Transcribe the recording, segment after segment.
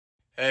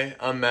Hey,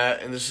 I'm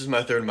Matt, and this is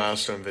my third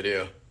milestone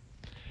video.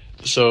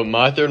 So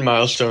my third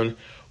milestone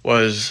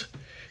was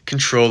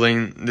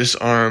controlling this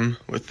arm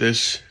with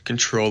this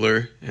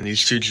controller and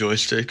these two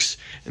joysticks.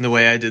 And the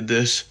way I did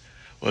this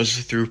was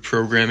through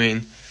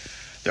programming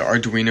the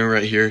Arduino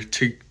right here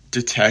to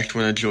detect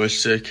when a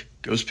joystick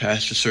goes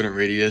past a certain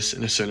radius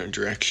in a certain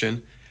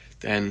direction.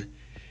 Then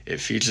it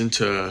feeds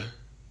into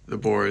the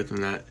board,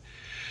 and that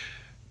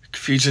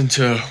feeds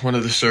into one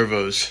of the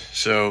servos.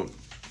 So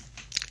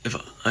if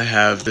I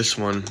have this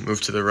one move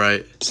to the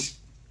right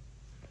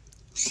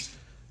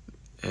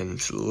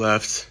and to the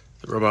left,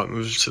 the robot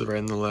moves to the right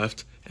and the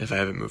left. And if I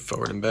have it move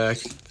forward and back,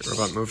 the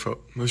robot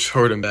moves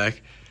forward and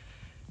back.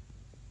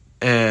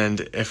 And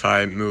if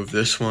I move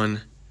this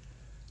one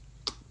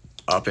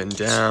up and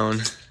down,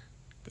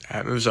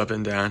 that moves up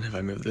and down. If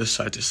I move this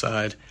side to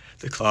side,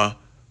 the claw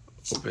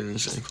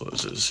opens and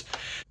closes.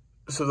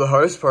 So the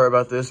hardest part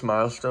about this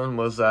milestone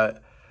was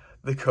that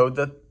the code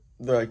that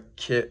the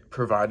kit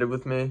provided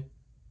with me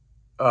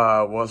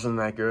wasn't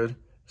that good,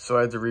 so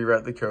I had to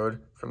rewrite the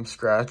code from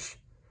scratch.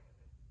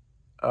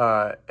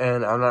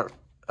 And I'm not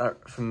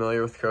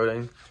familiar with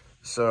coding,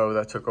 so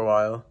that took a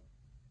while.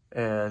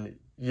 And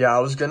yeah, I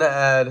was gonna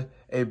add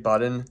a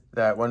button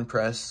that when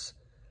pressed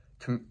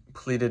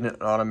completed an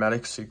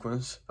automatic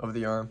sequence of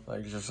the arm,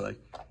 like just like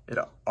it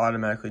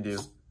automatically do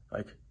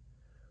like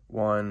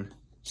 1,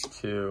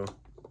 2,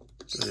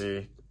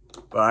 3,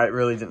 but I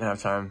really didn't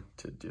have time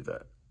to do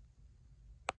that.